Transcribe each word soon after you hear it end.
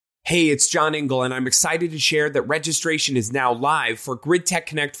Hey, it's John Engel, and I'm excited to share that registration is now live for Grid Tech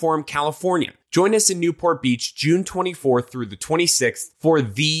Connect Forum California. Join us in Newport Beach, June 24th through the 26th for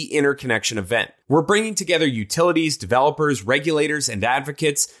the Interconnection event. We're bringing together utilities, developers, regulators, and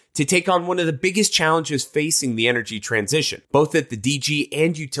advocates to take on one of the biggest challenges facing the energy transition, both at the DG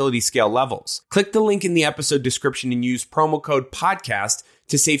and utility scale levels. Click the link in the episode description and use promo code PODCAST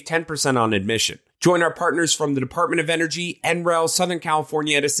to save 10% on admission. Join our partners from the Department of Energy, NREL, Southern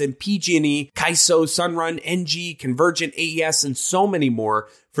California Edison, PG&E, CAISO, Sunrun, NG, Convergent, AES, and so many more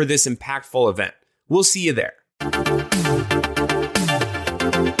for this impactful event. We'll see you there.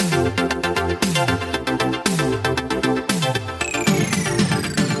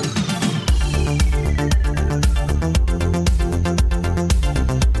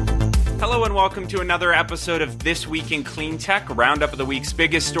 Hello and welcome to another episode of This Week in Cleantech, a roundup of the week's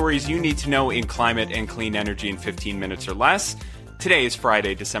biggest stories you need to know in climate and clean energy in 15 minutes or less. Today is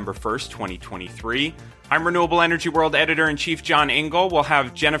Friday, December 1st, 2023. I'm Renewable Energy World Editor-in-Chief John Engel. We'll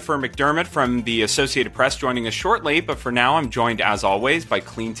have Jennifer McDermott from the Associated Press joining us shortly, but for now I'm joined, as always, by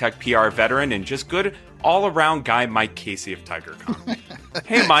Cleantech PR veteran and just good all-around guy Mike Casey of TigerCom.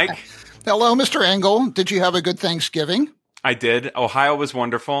 Hey, Mike. Hello, Mr. Engel. Did you have a good Thanksgiving? I did. Ohio was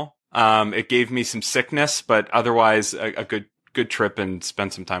wonderful. It gave me some sickness, but otherwise a good trip and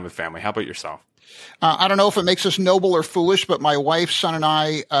spend some time with family. How about yourself? I don't know if it makes us noble or foolish, but my wife, son, and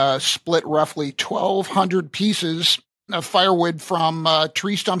I split roughly 1,200 pieces of firewood from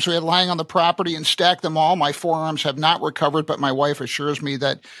tree stumps we had lying on the property and stacked them all. My forearms have not recovered, but my wife assures me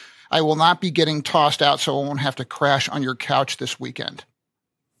that I will not be getting tossed out, so I won't have to crash on your couch this weekend.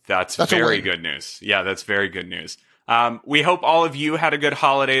 That's very good news. Yeah, that's very good news. We hope all of you had a good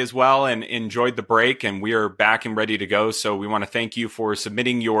holiday as well and enjoyed the break, and we are back and ready to go. So we want to thank you for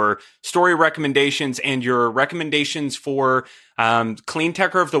submitting your story recommendations and your recommendations for Clean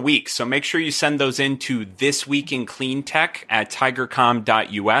Techer of the Week. So make sure you send those in to This Week in Cleantech at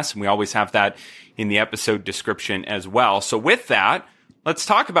tigercom.us, and we always have that in the episode description as well. So with that, let's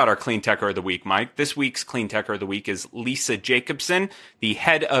talk about our Clean Techer of the Week, Mike. This week's Clean Techer of the Week is Lisa Jacobson, the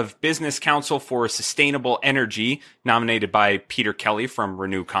head of Business Council for Sustainable Energy, nominated by Peter Kelly from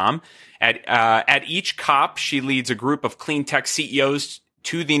RenewCom. At each COP, she leads a group of clean tech CEOs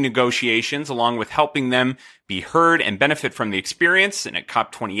to the negotiations, along with helping them be heard and benefit from the experience. And at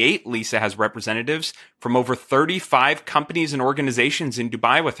COP28, Lisa has representatives from over 35 companies and organizations in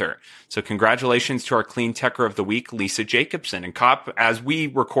Dubai with her. So congratulations to our Clean Techer of the Week, Lisa Jacobson. And COP, as we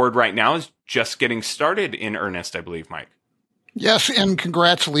record right now, is just getting started in earnest, I believe, Mike. Yes, and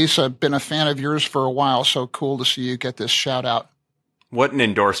congrats, Lisa. I've been a fan of yours for a while, so cool to see you get this shout out. What an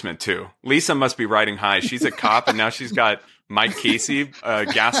endorsement, too. Lisa must be riding high. She's at COP, and now she's got Mike Casey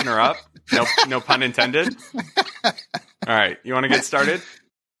gassing her up. No pun intended. All right. You want to get started?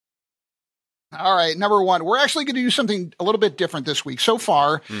 All right. Number one, we're actually going to do something a little bit different this week. So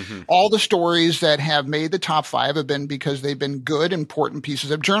far, all the stories that have made the top 5 have been because they've been good, important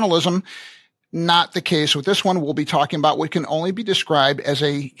pieces of journalism. Not the case with this one. We'll be talking about what can only be described as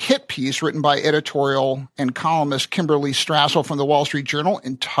a hit piece written by editorial and columnist Kimberly Strassel from the Wall Street Journal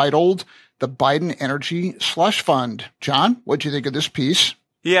entitled The Biden Energy Slush Fund. John, what'd you think of this piece?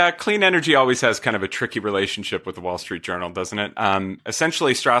 Yeah, clean energy always has kind of a tricky relationship with the Wall Street Journal, doesn't it?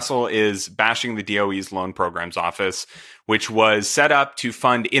 Essentially, Strassel is bashing the DOE's Loan Programs Office, which was set up to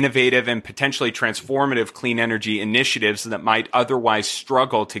fund innovative and potentially transformative clean energy initiatives that might otherwise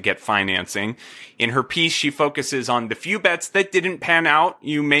struggle to get financing. In her piece, she focuses on the few bets that didn't pan out.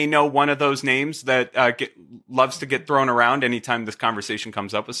 You may know one of those names that loves to get thrown around anytime this conversation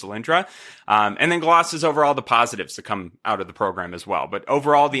comes up with Solyndra, and then glosses over all the positives that come out of the program as well. But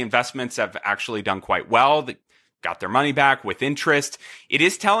overall, the investments have actually done quite well. They got their money back with interest. It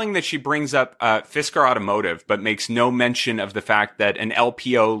is telling that she brings up Fisker Automotive, but makes no mention of the fact that an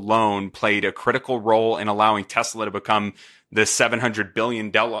LPO loan played a critical role in allowing Tesla to become the $700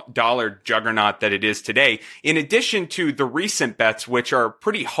 billion juggernaut that it is today, in addition to the recent bets, which are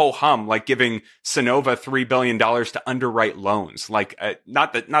pretty ho-hum, like giving Sonova $3 billion to underwrite loans, like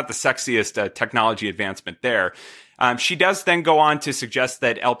not the sexiest technology advancement there. She does then go on to suggest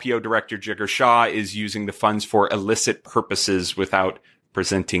that LPO Director Jigar Shah is using the funds for illicit purposes without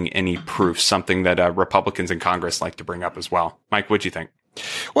presenting any proof, something that Republicans in Congress like to bring up as well. Mike, what'd you think?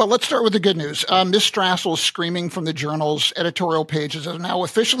 Well, let's start with the good news. Ms. Strassel, screaming from the Journal's editorial pages, has now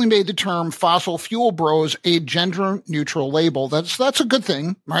officially made the term fossil fuel bros a gender-neutral label. That's a good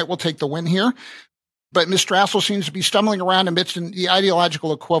thing, right? We'll take the win here. But Ms. Strassel seems to be stumbling around amidst the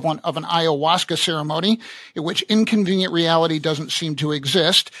ideological equivalent of an ayahuasca ceremony in which inconvenient reality doesn't seem to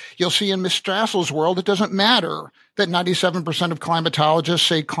exist. You'll see in Ms. Strassel's world, it doesn't matter that 97% of climatologists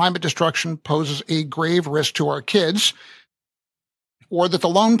say climate destruction poses a grave risk to our kids, or that the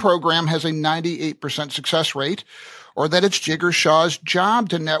loan program has a 98% success rate, or that it's Jigger Shaw's job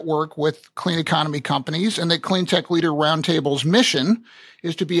to network with clean economy companies, and that Cleantech Leader Roundtable's mission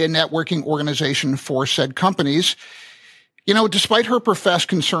is to be a networking organization for said companies. You know, despite her professed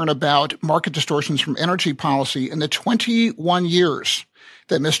concern about market distortions from energy policy, in the 21 years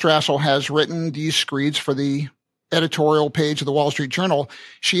that Ms. Strassel has written these screeds for the editorial page of the Wall Street Journal,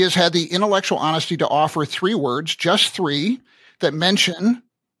 she has had the intellectual honesty to offer 3 words, just 3, that mention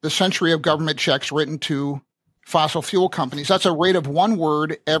the century of government checks written to fossil fuel companies. That's a rate of 1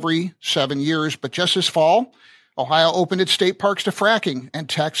 word every 7 years. But just this fall, Ohio opened its state parks to fracking, and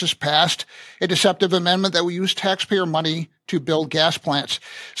Texas passed a deceptive amendment that will use taxpayer money to build gas plants.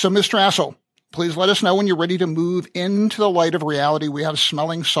 So, Ms. Strassel, please let us know when you're ready to move into the light of reality. We have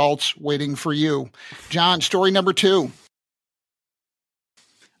smelling salts waiting for you. John, story number 2.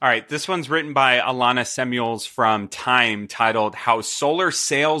 All right, this one's written by Alana Samuels from Time, titled How Solar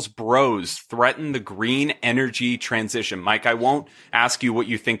Sales Bros Threaten the Green Energy Transition. Mike, I won't ask you what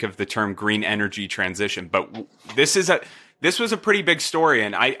you think of the term green energy transition, but this was a pretty big story,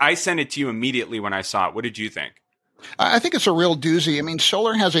 and I sent it to you immediately when I saw it. What did you think? I think it's a real doozy. I mean,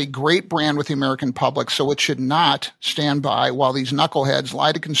 solar has a great brand with the American public, so it should not stand by while these knuckleheads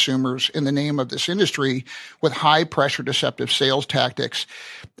lie to consumers in the name of this industry with high-pressure deceptive sales tactics.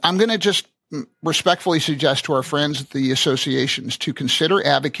 I'm going to just respectfully suggest to our friends at the associations to consider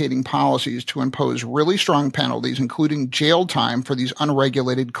advocating policies to impose really strong penalties, including jail time for these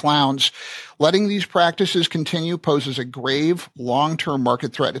unregulated clowns. Letting these practices continue poses a grave long-term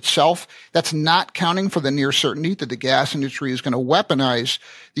market threat itself. That's not counting for the near certainty that the gas industry is going to weaponize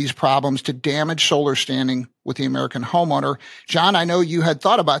these problems to damage solar standing with the American homeowner. John, I know you had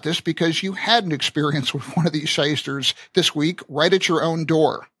thought about this because you had an experience with one of these shysters this week right at your own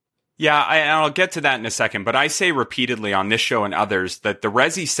door. Yeah, I'll get to that in a second, but I say repeatedly on this show and others that the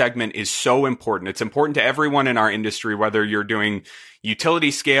Resi segment is so important. It's important to everyone in our industry, whether you're doing utility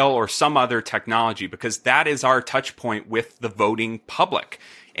scale or some other technology, because that is our touch point with the voting public.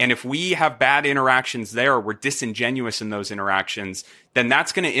 And if we have bad interactions there, we're disingenuous in those interactions, then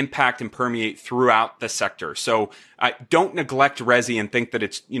that's going to impact and permeate throughout the sector. So don't neglect Resi and think that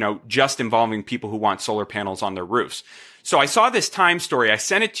it's, just involving people who want solar panels on their roofs. So I saw this Time story. I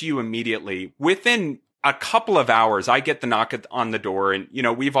sent it to you immediately. Within a couple of hours, I get the knock on the door, and,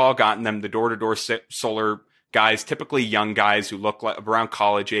 we've all gotten them, the door-to-door solar guys, typically young guys who look like around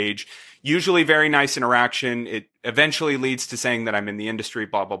college age, usually very nice interaction. It eventually leads to saying that I'm in the industry,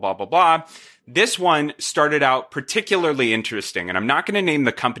 blah, blah, blah, blah, blah. This one started out particularly interesting, and I'm not going to name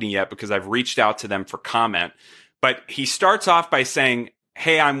the company yet because I've reached out to them for comment, but he starts off by saying,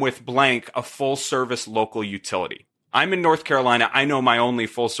 hey, I'm with blank, a full-service local utility. I'm in North Carolina. I know my only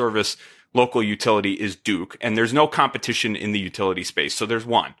full-service local utility is Duke, and there's no competition in the utility space, so there's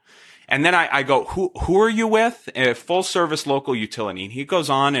one. And then I go, who are you with? A full-service local utility. And he goes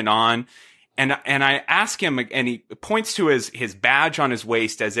on, and I ask him, and he points to his badge on his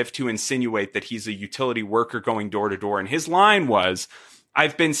waist as if to insinuate that he's a utility worker going door to door. And his line was,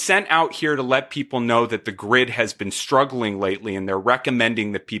 I've been sent out here to let people know that the grid has been struggling lately, and they're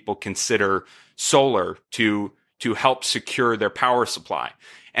recommending that people consider solar to help secure their power supply.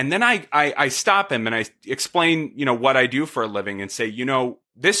 And then I stop him and I explain, what I do for a living and say,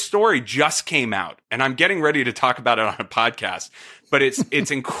 this story just came out and I'm getting ready to talk about it on a podcast, but it's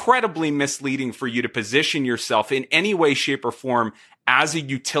incredibly misleading for you to position yourself in any way, shape, or form as a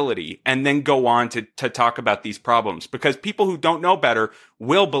utility and then go on to talk about these problems, because people who don't know better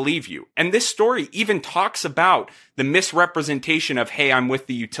will believe you. And this story even talks about the misrepresentation of, hey, I'm with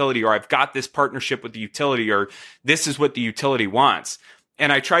the utility, or I've got this partnership with the utility, or this is what the utility wants.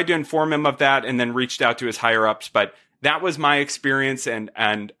 And I tried to inform him of that and then reached out to his higher ups, but that was my experience. And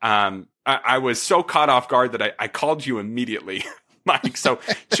I was so caught off guard that I called you immediately, Mike. So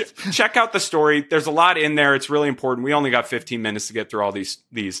check out the story. There's a lot in there. It's really important. We only got 15 minutes to get through all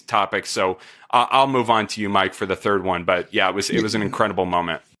these topics. So I'll move on to you, Mike, for the third one. But yeah, it was an incredible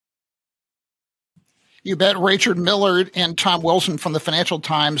moment. You bet. Richard Millard and Tom Wilson from the Financial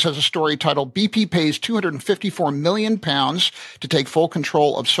Times has a story titled BP pays £254 million to take full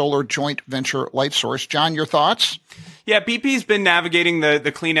control of solar joint venture Lightsource. John, your thoughts? Yeah, BP's been navigating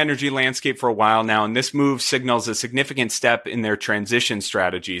the clean energy landscape for a while now, and this move signals a significant step in their transition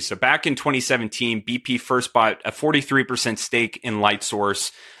strategy. So back in 2017, BP first bought a 43% stake in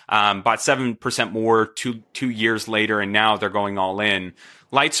Lightsource. bought 7% more two years later, and now they're going all in.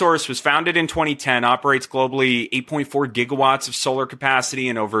 Lightsource was founded in 2010, operates globally 8.4 gigawatts of solar capacity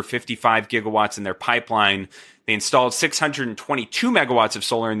and over 55 gigawatts in their pipeline. They installed 622 megawatts of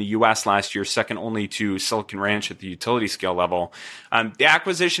solar in the U.S. last year, second only to Silicon Ranch at the utility scale level. The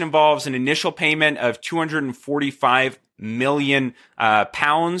acquisition involves an initial payment of 245 million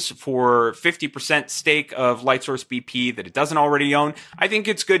pounds for 50% stake of Lightsource BP that it doesn't already own. I think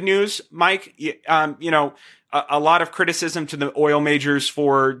it's good news, Mike. A lot of criticism to the oil majors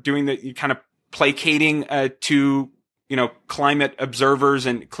for doing the kind of placating to climate observers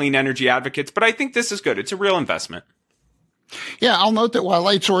and clean energy advocates. But I think this is good. It's a real investment. Yeah, I'll note that while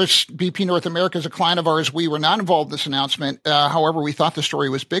Lightsource BP North America is a client of ours, we were not involved in this announcement. However, we thought the story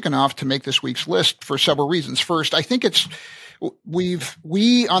was big enough to make this week's list for several reasons. First, I think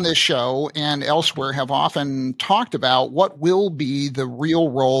we on this show and elsewhere have often talked about what will be the real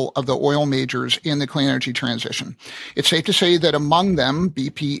role of the oil majors in the clean energy transition. It's safe to say that among them,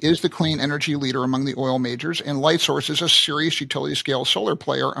 BP is the clean energy leader among the oil majors, and Lightsource is a serious utility scale solar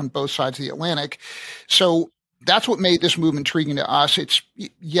player on both sides of the Atlantic. So that's what made this move intriguing to us.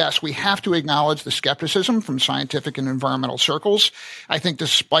 Yes, we have to acknowledge the skepticism from scientific and environmental circles. I think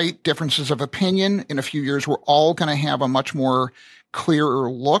despite differences of opinion, in a few years, we're all going to have a much more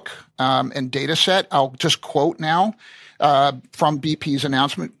clearer look and data set. I'll just quote now from BP's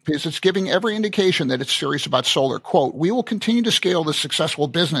announcement, because it's giving every indication that it's serious about solar. Quote, "We will continue to scale this successful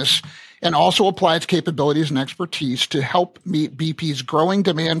business and also apply its capabilities and expertise to help meet BP's growing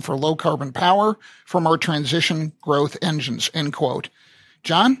demand for low-carbon power from our transition growth engines," end quote.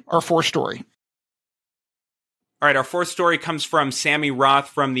 John, our fourth story. All right, our fourth story comes from Sammy Roth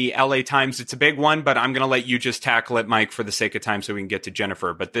from the LA Times. It's a big one, but I'm going to let you just tackle it, Mike, for the sake of time so we can get to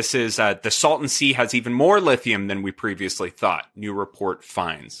Jennifer. But this is the Salton Sea has even more lithium than we previously thought. New report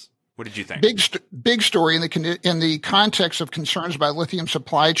finds. What did you think? Big story in the context of concerns about lithium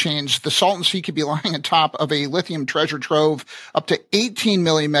supply chains. The Salton Sea could be lying on top of a lithium treasure trove up to 18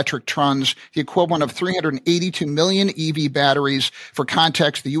 million metric tons, the equivalent of 382 million EV batteries. For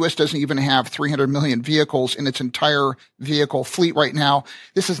context, the U.S. doesn't even have 300 million vehicles in its entire vehicle fleet right now.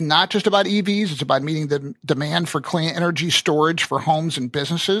 This is not just about EVs. It's about meeting the demand for clean energy storage for homes and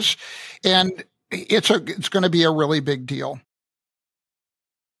businesses. And it's going to be a really big deal.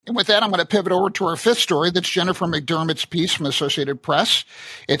 And with that, I'm going to pivot over to our fifth story. That's Jennifer McDermott's piece from Associated Press.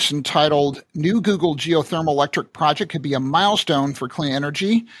 It's entitled, "New Google Geothermal Electric Project Could Be a Milestone for Clean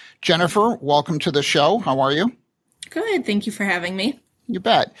Energy." Jennifer, welcome to the show. How are you? Good. Thank you for having me. You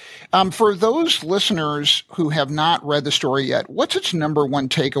bet. For those listeners who have not read the story yet, what's its number one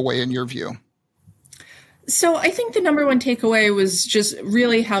takeaway in your view? So I think the number one takeaway was just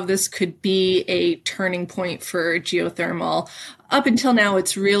really how this could be a turning point for geothermal. Up until now,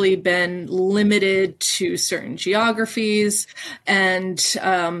 it's really been limited to certain geographies, and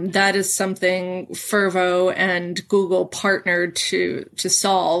that is something Fervo and Google partnered to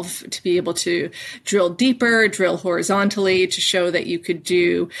solve, to be able to drill deeper, drill horizontally, to show that you could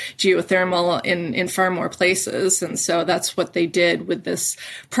do geothermal in far more places. And so that's what they did with this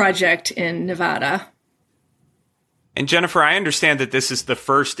project in Nevada. And Jennifer, I understand that this is the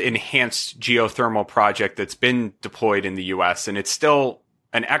first enhanced geothermal project that's been deployed in the U.S., and it's still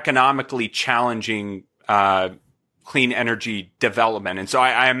an economically challenging clean energy development. And so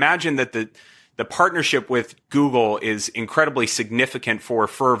I imagine that the partnership with Google is incredibly significant for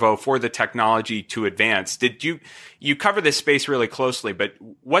Fervo, for the technology to advance. Did you cover this space really closely, but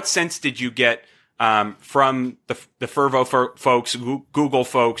what sense did you get from the Fervo folks, Google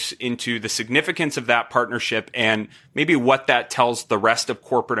folks, into the significance of that partnership and maybe what that tells the rest of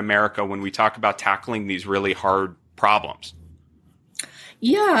corporate America when we talk about tackling these really hard problems?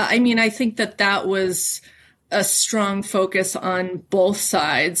 Yeah, I mean, I think that was a strong focus on both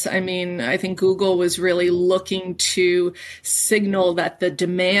sides. I mean, I think Google was really looking to signal that the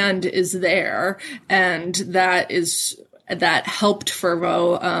demand is there, and that helped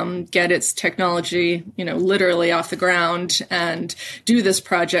Fervo get its technology, literally off the ground and do this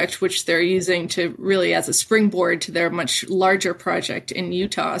project, which they're using to really as a springboard to their much larger project in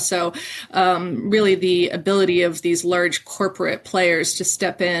Utah. So really the ability of these large corporate players to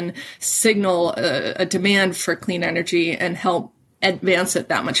step in, signal a demand for clean energy and help advance it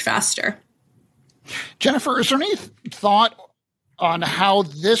that much faster. Jennifer, is there any thought on how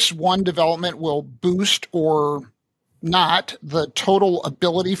this one development will boost or not the total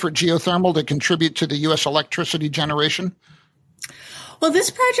ability for geothermal to contribute to the U.S. electricity generation? Well,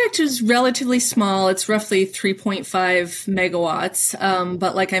 this project is relatively small. It's roughly 3.5 megawatts.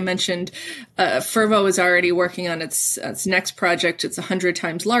 But like I mentioned, Fervo is already working on its next project. It's 100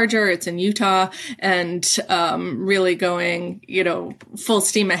 times larger. It's in Utah and really going, full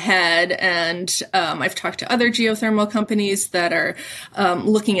steam ahead. And I've talked to other geothermal companies that are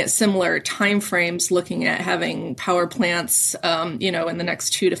looking at similar timeframes, looking at having power plants, in the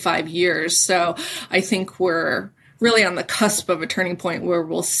next 2 to 5 years. So I think we're really on the cusp of a turning point where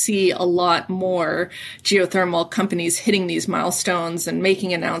we'll see a lot more geothermal companies hitting these milestones and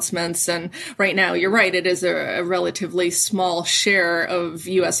making announcements. And right now, you're right, it is a relatively small share of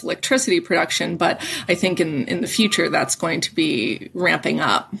U.S. electricity production, but I think in the future, that's going to be ramping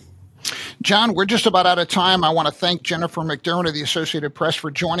up. John, we're just about out of time. I want to thank Jennifer McDermott of the Associated Press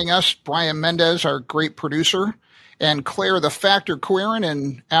for joining us, Brian Mendez, our great producer, and Claire the Factor Quirin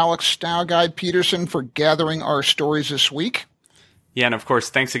and Alex Stowguide Peterson for gathering our stories this week. Yeah, and of course,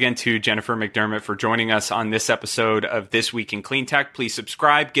 thanks again to Jennifer McDermott for joining us on this episode of This Week in Cleantech. Please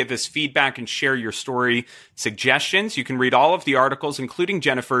subscribe, give us feedback, and share your story suggestions. You can read all of the articles, including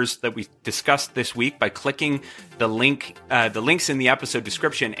Jennifer's, that we discussed this week by clicking the links in the episode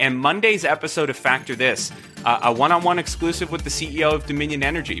description. And Monday's episode of Factor This, a one-on-one exclusive with the CEO of Dominion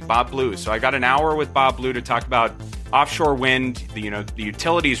Energy, Bob Blue. So I got an hour with Bob Blue to talk about offshore wind, the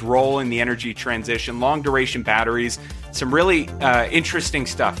utilities' role in the energy transition, long-duration batteries, some really interesting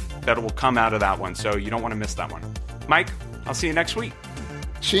stuff that will come out of that one. So you don't want to miss that one. Mike, I'll see you next week.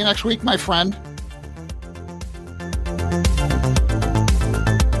 See you next week, my friend.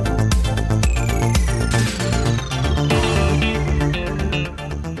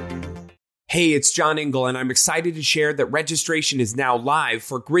 Hey, it's John Engel, and I'm excited to share that registration is now live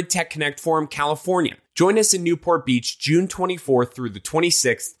for GridTech Connect Forum California. Join us in Newport Beach June 24th through the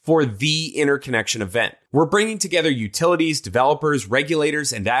 26th for the Interconnection event. We're bringing together utilities, developers,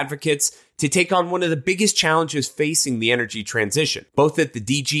 regulators, and advocates to take on one of the biggest challenges facing the energy transition, both at the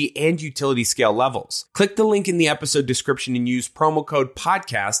DG and utility scale levels. Click the link in the episode description and use promo code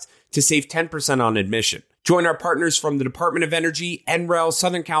PODCAST to save 10% on admission. Join our partners from the Department of Energy, NREL,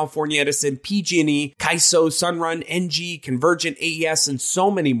 Southern California Edison, PG&E, CAISO, Sunrun, NG, Convergent, AES, and so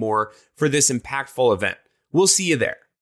many more for this impactful event. We'll see you there.